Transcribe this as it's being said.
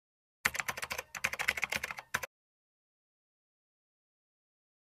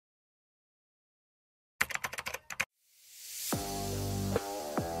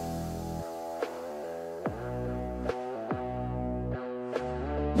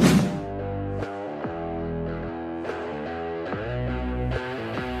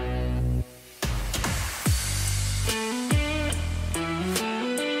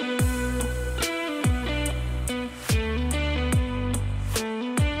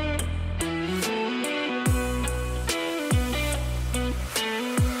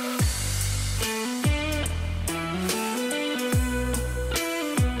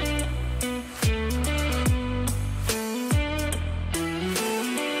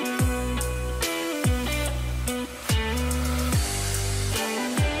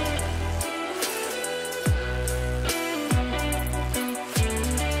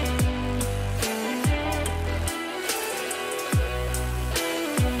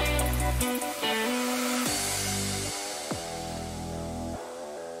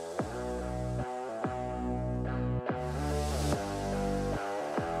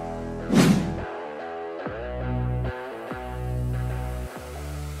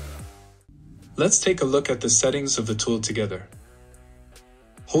Let's take a look at the settings of the tool together.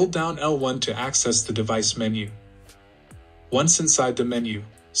 Hold down L1 to access the device menu. Once inside the menu,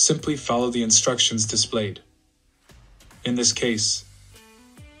 simply follow the instructions displayed. In this case,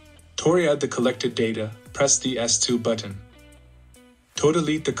 to add the collected data, press the S2 button. To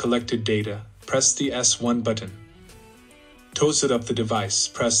delete the collected data, press the S1 button. To set up the device,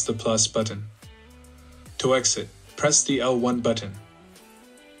 press the plus button. To exit, press the L1 button.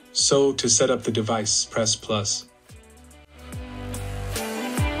 So, to set up the device, press plus.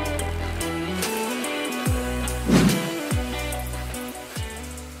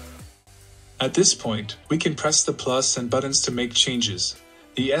 At this point, we can press the plus and buttons to make changes,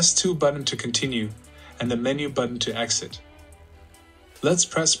 the S2 button to continue, and the menu button to exit. Let's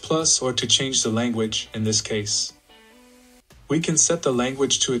press plus or to change the language in this case. We can set the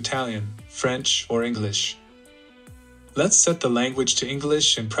language to Italian, French, or English. Let's set the language to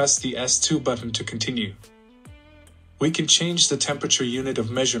English and press the S2 button to continue. We can change the temperature unit of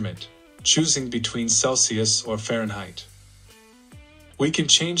measurement, choosing between Celsius or Fahrenheit. We can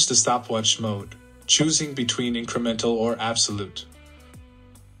change the stopwatch mode, choosing between incremental or absolute.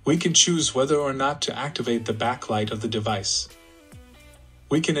 We can choose whether or not to activate the backlight of the device.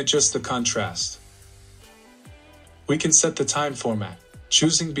 We can adjust the contrast. We can set the time format,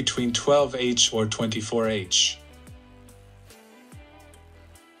 choosing between 12H or 24H.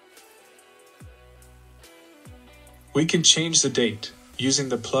 We can change the date, using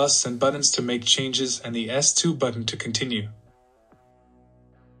the plus and buttons to make changes and the S2 button to continue.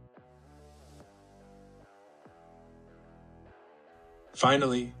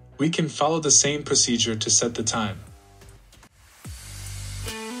 Finally, we can follow the same procedure to set the time.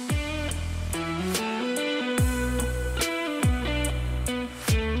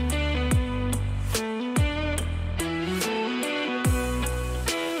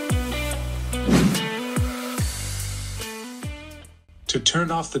 To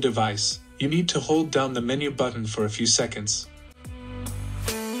turn off the device, you need to hold down the menu button for a few seconds.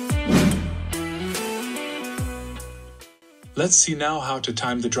 Let's see now how to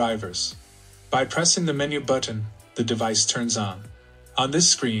time the drivers. By pressing the menu button, the device turns on. On this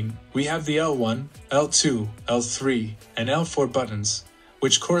screen, we have the L1, L2, L3, and L4 buttons,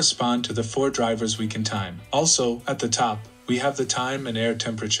 which correspond to the 4 drivers we can time. Also, at the top, we have the time and air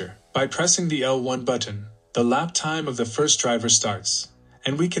temperature. By pressing the L1 button, the lap time of the first driver starts,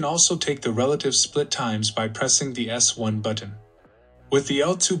 and we can also take the relative split times by pressing the S1 button. With the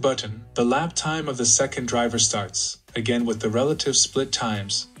L2 button, the lap time of the second driver starts, again with the relative split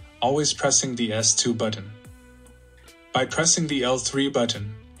times, always pressing the S2 button. By pressing the L3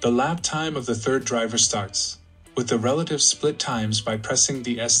 button, the lap time of the third driver starts, with the relative split times by pressing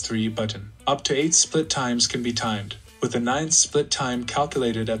the S3 button. Up to 8 split times can be timed, with the 9th split time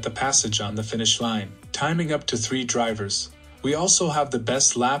calculated at the passage on the finish line. Timing up to 3 drivers. We also have the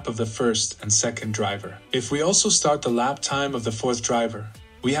best lap of the first and second driver. If we also start the lap time of the 4th driver,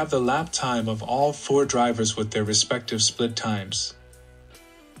 we have the lap time of all 4 drivers with their respective split times.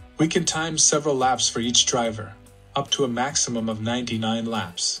 We can time several laps for each driver, up to a maximum of 99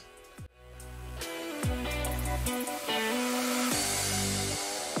 laps.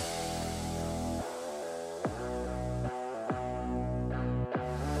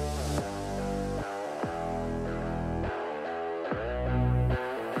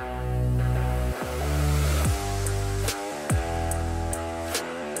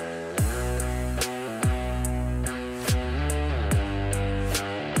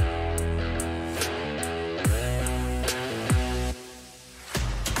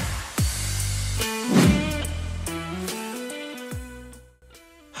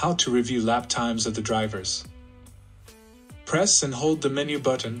 How to review lap times of the drivers. Press and hold the menu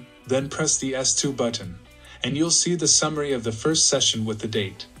button, then press the S2 button, and you'll see the summary of the first session with the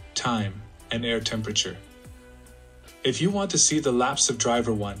date, time, and air temperature. If you want to see the laps of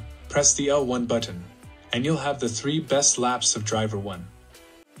driver 1, press the L1 button, and you'll have the 3 best laps of driver 1.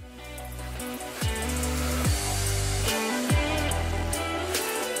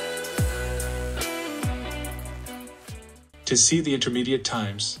 To see the intermediate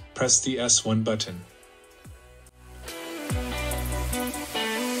times, press the S1 button.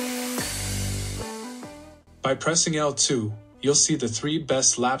 By pressing L2, you'll see the 3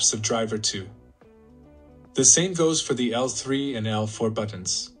 best laps of driver 2. The same goes for the L3 and L4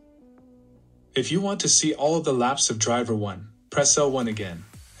 buttons. If you want to see all of the laps of driver 1, press L1 again,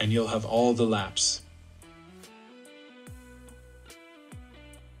 and you'll have all the laps.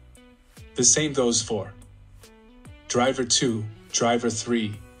 The same goes for driver 2, driver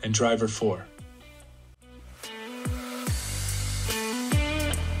 3, and driver 4.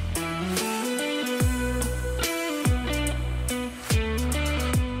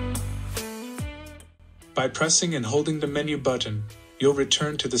 By pressing and holding the menu button, you'll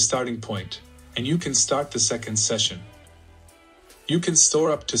return to the starting point, and you can start the second session. You can store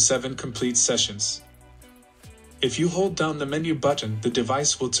up to 7 complete sessions. If you hold down the menu button, the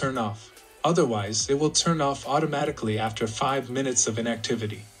device will turn off. Otherwise, it will turn off automatically after 5 minutes of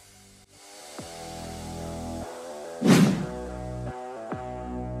inactivity.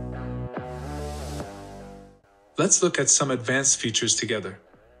 Let's look at some advanced features together.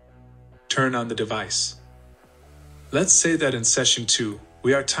 Turn on the device. Let's say that in session 2,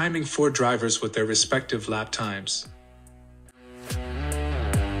 we are timing 4 drivers with their respective lap times.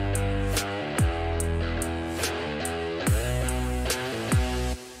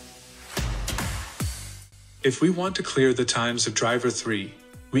 If we want to clear the times of driver 3,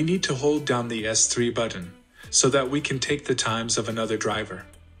 we need to hold down the S3 button, so that we can take the times of another driver.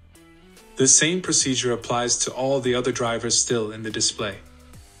 The same procedure applies to all the other drivers still in the display.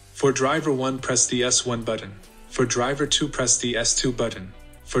 For driver 1, press the S1 button. For driver 2, press the S2 button.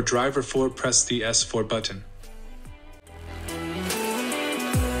 For driver 4, press the S4 button.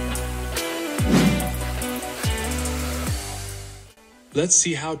 Let's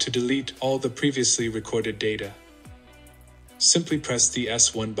see how to delete all the previously recorded data. Simply press the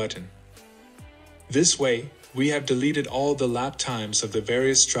S1 button. This way, we have deleted all the lap times of the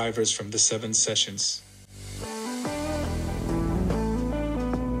various drivers from the 7 sessions.